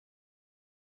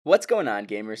What's going on,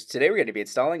 gamers? Today we're going to be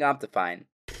installing Optifine.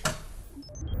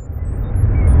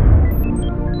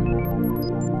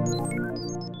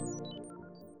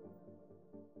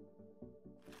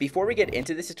 Before we get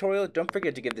into this tutorial, don't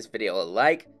forget to give this video a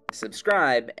like,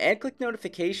 subscribe, and click the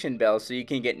notification bell so you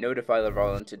can get notified of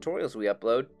all the tutorials we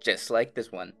upload, just like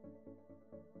this one.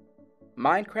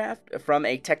 Minecraft, from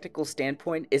a technical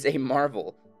standpoint, is a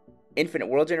marvel. Infinite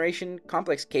world generation,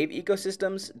 complex cave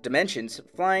ecosystems, dimensions,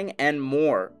 flying, and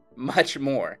more. Much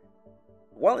more.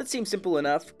 While it seems simple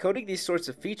enough, coding these sorts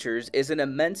of features is an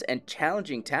immense and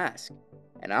challenging task,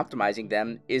 and optimizing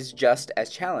them is just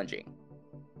as challenging.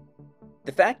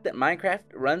 The fact that Minecraft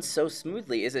runs so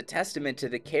smoothly is a testament to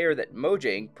the care that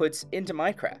Mojang puts into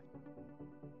Minecraft.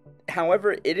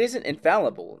 However, it isn't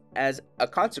infallible. As a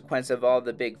consequence of all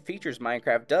the big features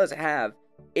Minecraft does have,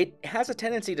 it has a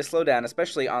tendency to slow down,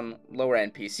 especially on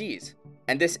lower-end PCs,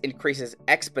 and this increases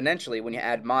exponentially when you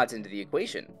add mods into the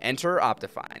equation. Enter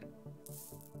Optifine.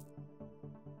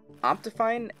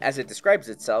 Optifine, as it describes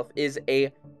itself, is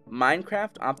a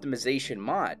Minecraft optimization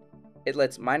mod. It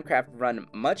lets Minecraft run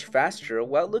much faster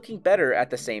while looking better at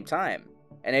the same time,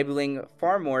 enabling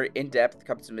far more in-depth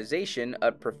customization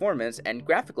of performance and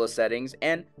graphical settings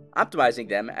and optimizing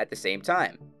them at the same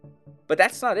time. But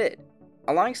that's not it.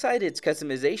 Alongside its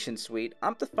customization suite,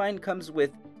 Optifine comes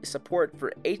with support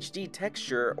for HD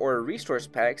texture or resource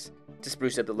packs to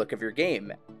spruce up the look of your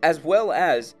game, as well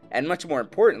as, and much more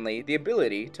importantly, the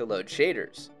ability to load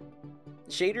shaders.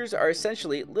 Shaders are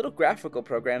essentially little graphical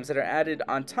programs that are added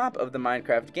on top of the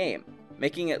Minecraft game,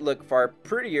 making it look far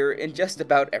prettier in just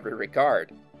about every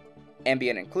regard.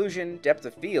 Ambient occlusion, depth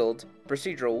of field,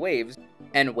 procedural waves,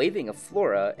 and waving of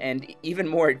flora, and even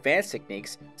more advanced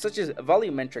techniques such as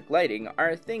volumetric lighting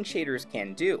are things shaders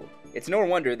can do. It's no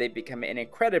wonder they've become an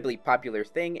incredibly popular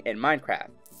thing in Minecraft.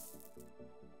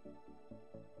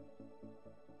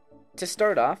 To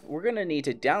start off, we're going to need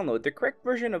to download the correct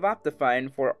version of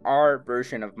Optifine for our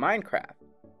version of Minecraft.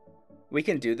 We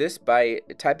can do this by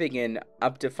typing in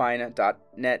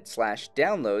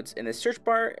optifine.net/downloads in the search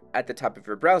bar at the top of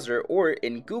your browser, or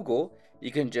in Google, you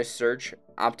can just search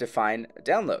Optifine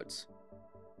downloads.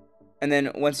 And then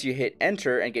once you hit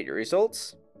enter and get your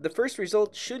results, the first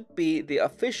result should be the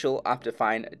official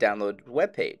Optifine download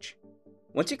webpage.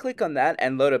 Once you click on that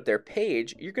and load up their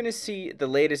page, you're going to see the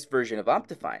latest version of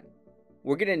Optifine.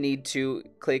 We're going to need to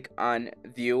click on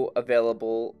View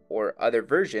Available or Other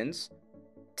Versions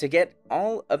to get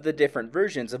all of the different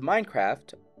versions of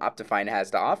Minecraft Optifine has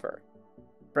to offer.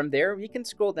 From there, we can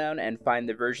scroll down and find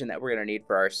the version that we're going to need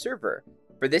for our server.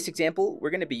 For this example, we're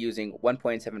going to be using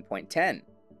 1.7.10.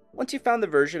 Once you've found the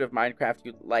version of Minecraft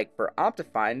you'd like for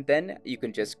Optifine, then you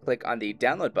can just click on the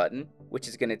download button, which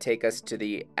is going to take us to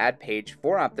the ad page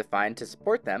for Optifine to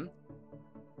support them.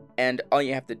 And all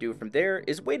you have to do from there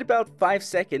is wait about 5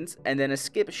 seconds, and then a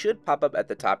skip should pop up at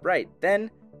the top right. Then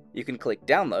you can click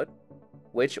download,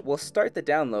 which will start the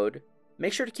download.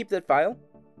 Make sure to keep that file.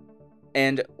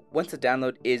 And once the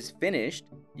download is finished,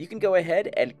 you can go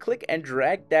ahead and click and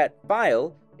drag that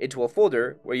file into a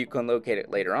folder where you can locate it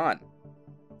later on.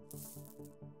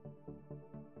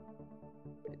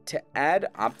 To add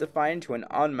Optifine to an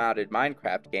unmodded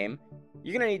Minecraft game,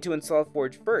 you're going to need to install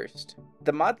Forge first,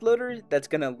 the mod loader that's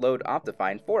going to load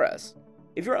Optifine for us.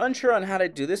 If you're unsure on how to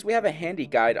do this, we have a handy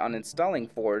guide on installing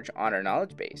Forge on our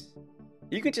knowledge base.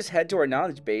 You can just head to our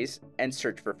knowledge base and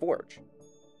search for Forge.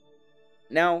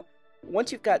 Now,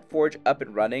 once you've got Forge up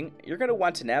and running, you're going to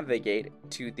want to navigate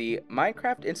to the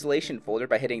Minecraft installation folder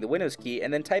by hitting the Windows key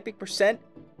and then typing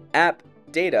 %app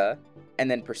data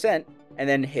and then %, and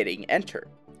then hitting enter.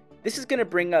 This is going to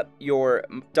bring up your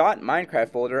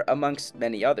 .minecraft folder amongst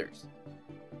many others.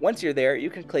 Once you're there, you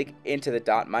can click into the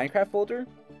 .minecraft folder,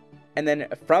 and then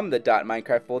from the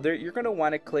 .minecraft folder, you're going to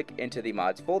want to click into the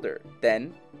mods folder.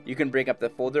 Then you can bring up the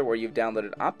folder where you've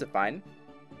downloaded Optifine,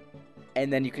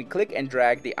 and then you can click and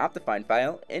drag the Optifine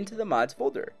file into the mods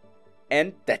folder.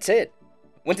 And that's it.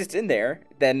 Once it's in there,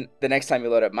 then the next time you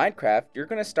load up Minecraft, you're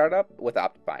going to start up with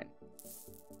Optifine.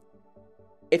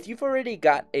 If you've already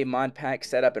got a mod pack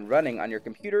set up and running on your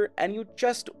computer and you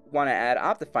just want to add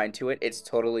Optifine to it, it's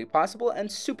totally possible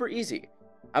and super easy.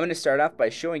 I'm going to start off by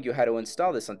showing you how to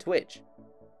install this on Twitch.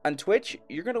 On Twitch,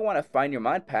 you're going to want to find your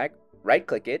mod pack, right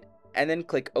click it, and then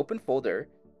click Open Folder,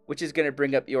 which is going to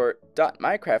bring up your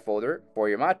 .minecraft folder for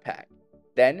your mod pack.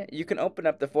 Then you can open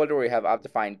up the folder where you have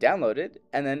Optifine downloaded,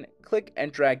 and then click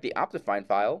and drag the Optifine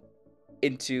file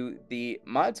into the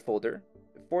mods folder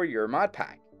for your mod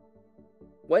pack.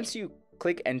 Once you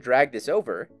click and drag this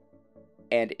over,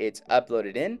 and it's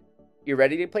uploaded in, you're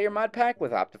ready to play your mod pack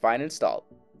with Optifine installed.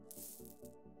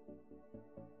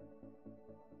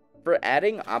 For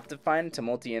adding Optifine to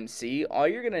MultiMC, all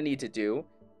you're going to need to do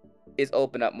is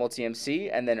open up MultiMC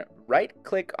and then right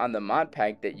click on the mod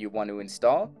pack that you want to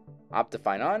install,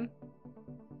 Optifine on.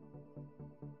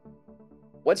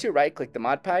 Once you right click the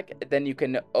mod pack, then you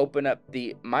can open up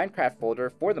the Minecraft folder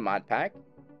for the mod pack.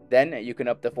 Then you can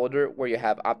open the folder where you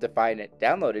have Optifine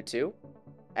downloaded to.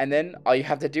 And then all you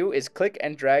have to do is click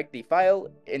and drag the file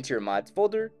into your mods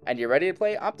folder, and you're ready to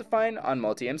play Optifine on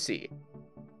MultiMC.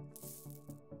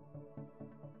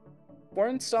 For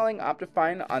installing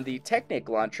Optifine on the Technic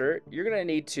launcher, you're going to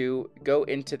need to go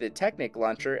into the Technic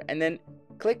launcher and then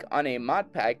click on a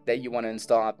mod pack that you want to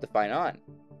install Optifine on.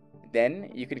 Then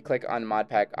you can click on mod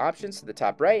pack options to the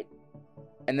top right,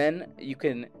 and then you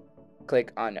can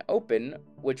click on open,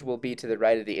 which will be to the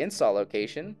right of the install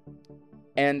location.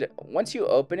 And once you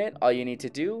open it, all you need to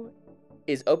do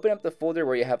is open up the folder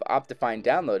where you have Optifine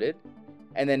downloaded,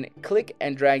 and then click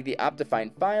and drag the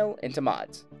Optifine file into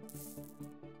mods.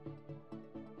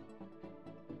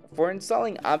 For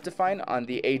installing Optifine on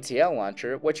the ATL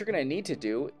launcher, what you're going to need to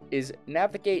do is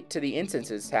navigate to the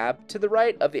Instances tab to the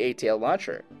right of the ATL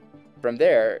launcher. From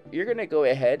there, you're going to go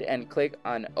ahead and click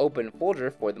on Open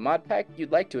Folder for the mod pack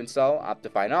you'd like to install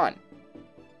Optifine on.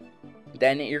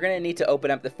 Then you're going to need to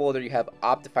open up the folder you have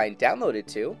Optifine downloaded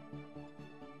to,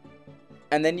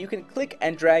 and then you can click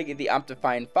and drag the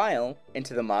Optifine file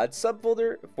into the mod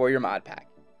subfolder for your mod pack.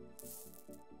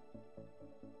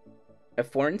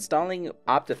 For installing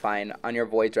Optifine on your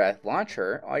Voidwrath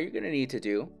launcher, all you're going to need to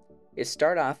do is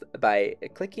start off by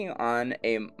clicking on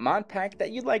a mod pack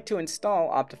that you'd like to install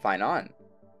Optifine on.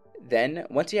 Then,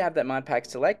 once you have that mod pack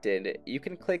selected, you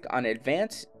can click on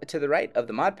Advance to the right of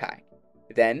the mod pack.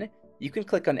 Then, you can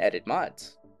click on Edit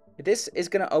Mods. This is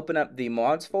going to open up the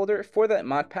mods folder for that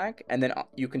mod pack, and then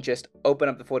you can just open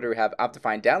up the folder you have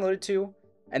Optifine downloaded to,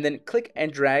 and then click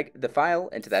and drag the file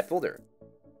into that folder.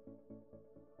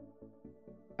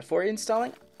 For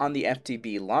installing on the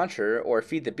FTB launcher or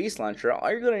Feed the Beast launcher, all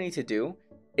you're going to need to do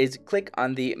is click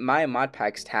on the My Mod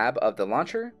Packs tab of the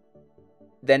launcher.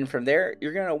 Then from there,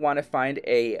 you're going to want to find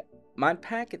a mod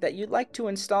pack that you'd like to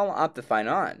install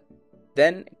Optifine on.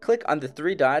 Then click on the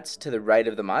three dots to the right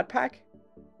of the mod pack.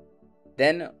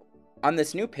 Then on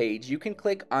this new page, you can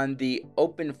click on the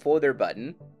Open Folder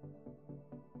button.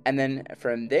 And then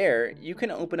from there, you can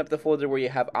open up the folder where you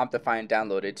have Optifine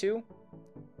downloaded to.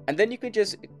 And then you can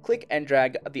just click and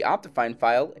drag the Optifine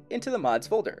file into the mods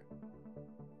folder.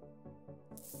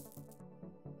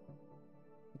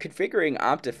 Configuring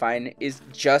Optifine is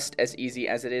just as easy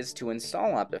as it is to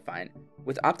install Optifine.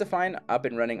 With Optifine up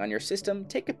and running on your system,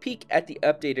 take a peek at the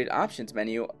updated options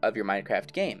menu of your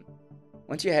Minecraft game.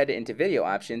 Once you head into video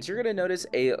options, you're going to notice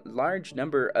a large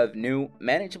number of new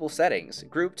manageable settings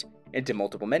grouped into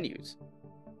multiple menus.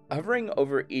 Hovering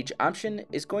over each option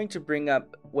is going to bring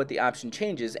up what the option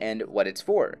changes and what it's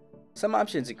for. Some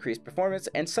options increase performance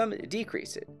and some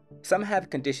decrease it. Some have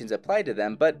conditions applied to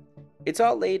them, but it's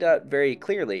all laid out very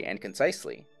clearly and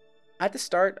concisely. At the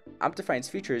start, Optifine's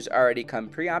features already come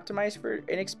pre-optimized for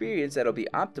an experience that'll be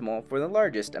optimal for the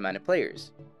largest amount of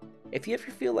players. If you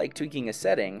ever feel like tweaking a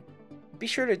setting, be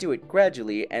sure to do it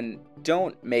gradually and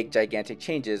don't make gigantic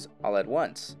changes all at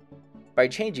once. By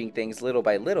changing things little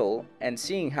by little and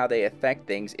seeing how they affect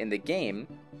things in the game,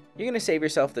 you're going to save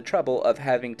yourself the trouble of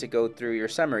having to go through your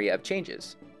summary of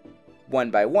changes,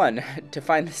 one by one, to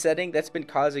find the setting that's been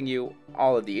causing you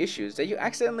all of the issues that you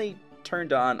accidentally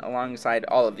turned on alongside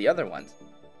all of the other ones.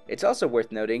 It's also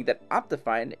worth noting that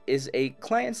Optifine is a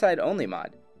client-side only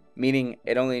mod, meaning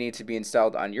it only needs to be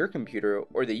installed on your computer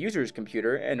or the user's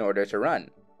computer in order to run.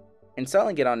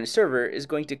 Installing it on a server is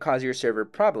going to cause your server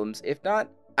problems, if not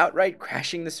outright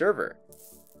crashing the server.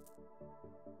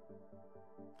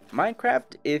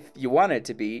 Minecraft, if you want it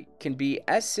to be, can be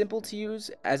as simple to use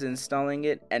as installing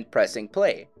it and pressing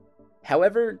play.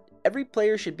 However, every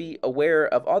player should be aware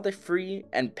of all the free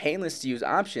and painless to use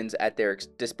options at their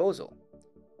disposal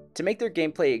to make their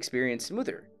gameplay experience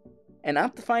smoother. And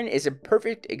Optifine is a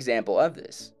perfect example of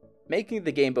this. Making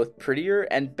the game both prettier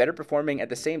and better performing at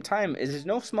the same time is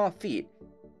no small feat,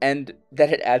 and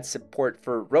that it adds support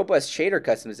for robust shader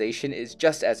customization is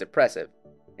just as impressive.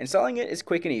 Installing it is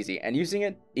quick and easy, and using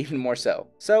it even more so.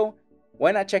 So,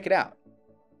 why not check it out?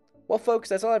 Well folks,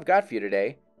 that's all I've got for you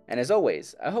today, and as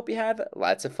always, I hope you have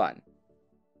lots of fun.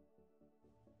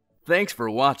 Thanks for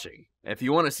watching. If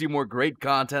you want to see more great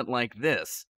content like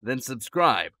this, then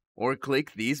subscribe or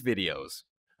click these videos.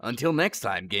 Until next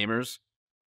time, gamers.